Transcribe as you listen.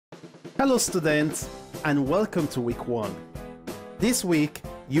Hello students, and welcome to week 1. This week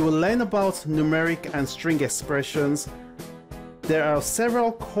you will learn about numeric and string expressions. There are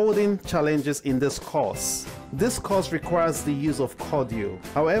several coding challenges in this course. This course requires the use of Codio.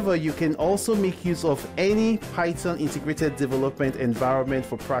 However, you can also make use of any Python integrated development environment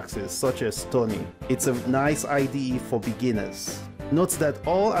for practice, such as Stony. It's a nice IDE for beginners. Note that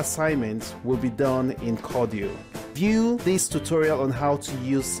all assignments will be done in Codio. View this tutorial on how to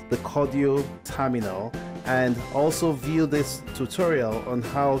use the Codio terminal, and also view this tutorial on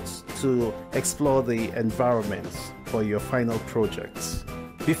how to explore the environments for your final projects.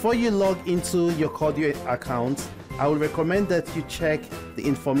 Before you log into your Codio account, I would recommend that you check the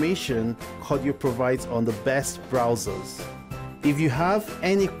information Codio provides on the best browsers. If you have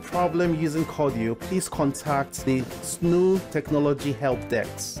any problem using Codio, please contact the SNU Technology Help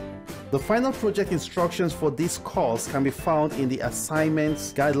Desk. The final project instructions for this course can be found in the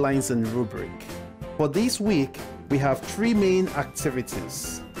assignments, guidelines, and rubric. For this week, we have 3 main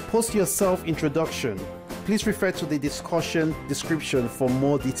activities. Post your self-introduction. Please refer to the discussion description for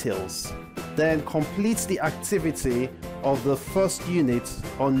more details. Then complete the activity of the first unit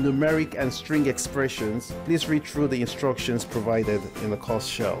on numeric and string expressions. Please read through the instructions provided in the course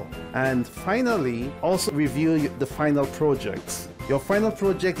shell. And finally, also review the final project. Your final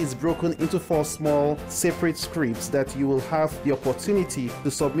project is broken into 4 small separate scripts that you will have the opportunity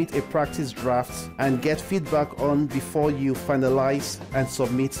to submit a practice draft and get feedback on before you finalize and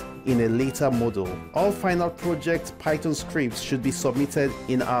submit in a later module. All final project Python scripts should be submitted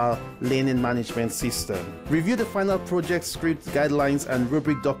in our learning management system. Review the final project script guidelines and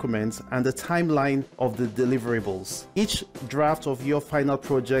rubric documents and the timeline of the deliverables. Each draft of your final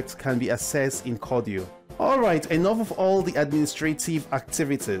project can be accessed in Codio. Alright, enough of all the administrative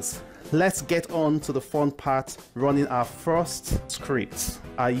activities. Let's get on to the fun part, running our first script.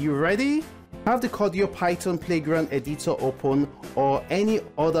 Are you ready? Have the Codio Python Playground editor open, or any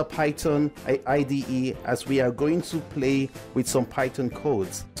other Python IDE, as we are going to play with some Python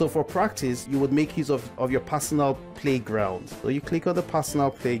codes. So for practice, you would make use of your personal playground. So you click on the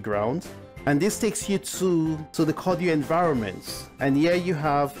personal playground, and this takes you to the Codio environment. And here you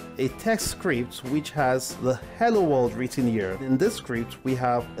have a text script which has the hello world written here. In this script, we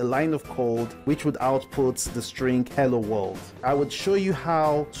have a line of code which would output the string hello world. I would show you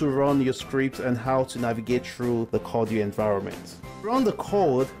how to run your script and how to navigate through the Codio environment. To run the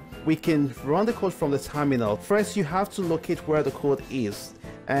code, we can run the code from the terminal. First, you have to locate where the code is.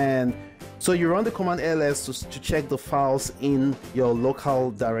 And so you run the command ls to check the files in your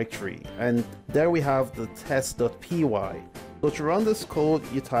local directory. And there we have the test.py. So to run this code,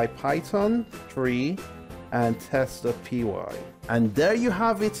 you type python 3 and test.py. And there you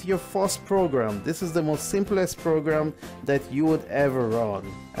have it, your first program. This is the most simplest program that you would ever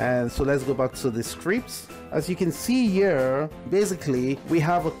run. And so let's go back to the scripts. As you can see here, basically we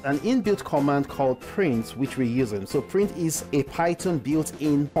have an inbuilt command called print, which we're using. So print is a Python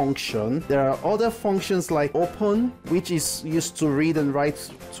built-in function. There are other functions like open, which is used to read and write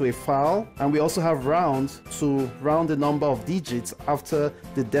to a file. And we also have round to round the number of digits after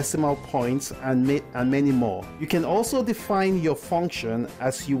the decimal points, and many more. You can also define your function,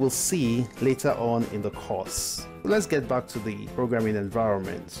 as you will see later on in the course. Let's get back to the programming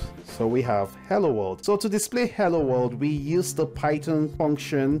environment. So we have hello world. So to display hello world, we use the Python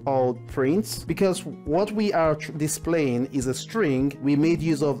function called print, because what we are displaying is a string. We made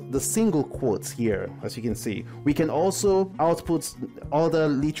use of the single quotes here, as you can see. We can also output other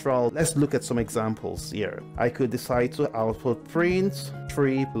literal. Let's look at some examples here. I could decide to output print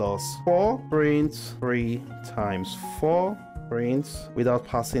 3 plus 4, print 3 times 4, print without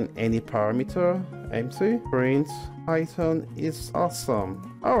passing any parameter, empty, print Python is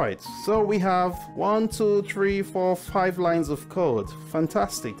awesome. Alright, so we have 1, 2, 3, 4, 5 lines of code.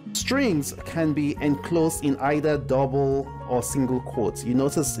 Fantastic. Strings can be enclosed in either double or single quotes. You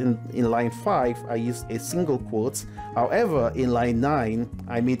notice in line 5 I used a single quote. However, in line 9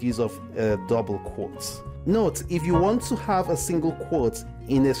 I made use of double quotes. Note, if you want to have a single quote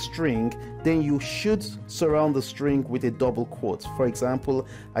in a string, then you should surround the string with a double quote. For example,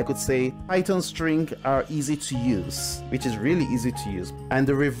 I could say Python string are easy to use, which is really easy to use. And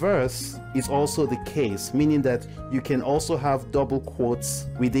the reverse is also the case, meaning that you can also have double quotes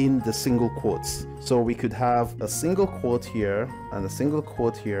within the single quotes. So we could have a single quote here and a single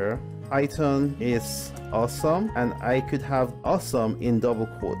quote here. Python is awesome, and I could have awesome in double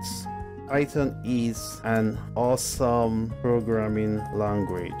quotes. Python is an awesome programming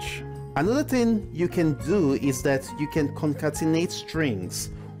language. Another thing you can do is that you can concatenate strings.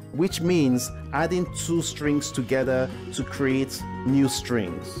 which means adding two strings together to create new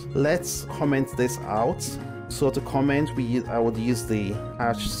strings. Let's comment this out. So to comment, I would use the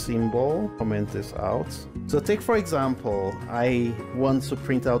hash symbol, comment this out. So take for example, I want to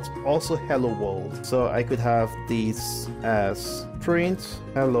print out also hello world. So I could have this as print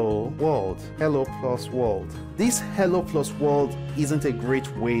hello world, hello plus world. This hello plus world isn't a great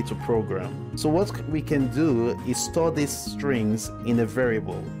way to program. So what we can do is store these strings in a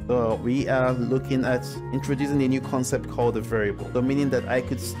variable. So we are looking at introducing a new concept called a variable. So meaning that I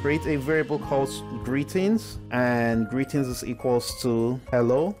could create a variable called greetings, and greetings is equals to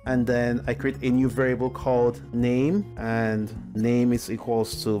hello, and then I create a new variable called name, and name is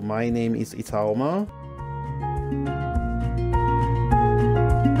equals to my name is Itaoma.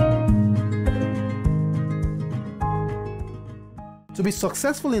 To be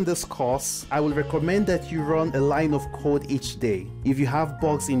successful in this course, I will recommend that you run a line of code each day. If you have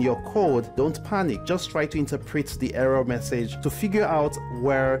bugs in your code, don't panic. Just try to interpret the error message to figure out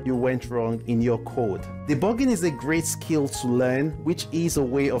where you went wrong in your code. Debugging is a great skill to learn, which is a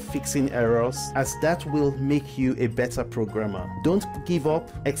way of fixing errors, as that will make you a better programmer. Don't give up.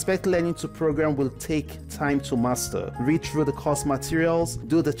 Expect learning to program will take time to master. Read through the course materials,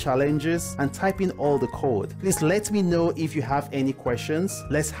 do the challenges, and type in all the code. Please let me know if you have any questions.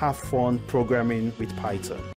 Let's have fun programming with Python.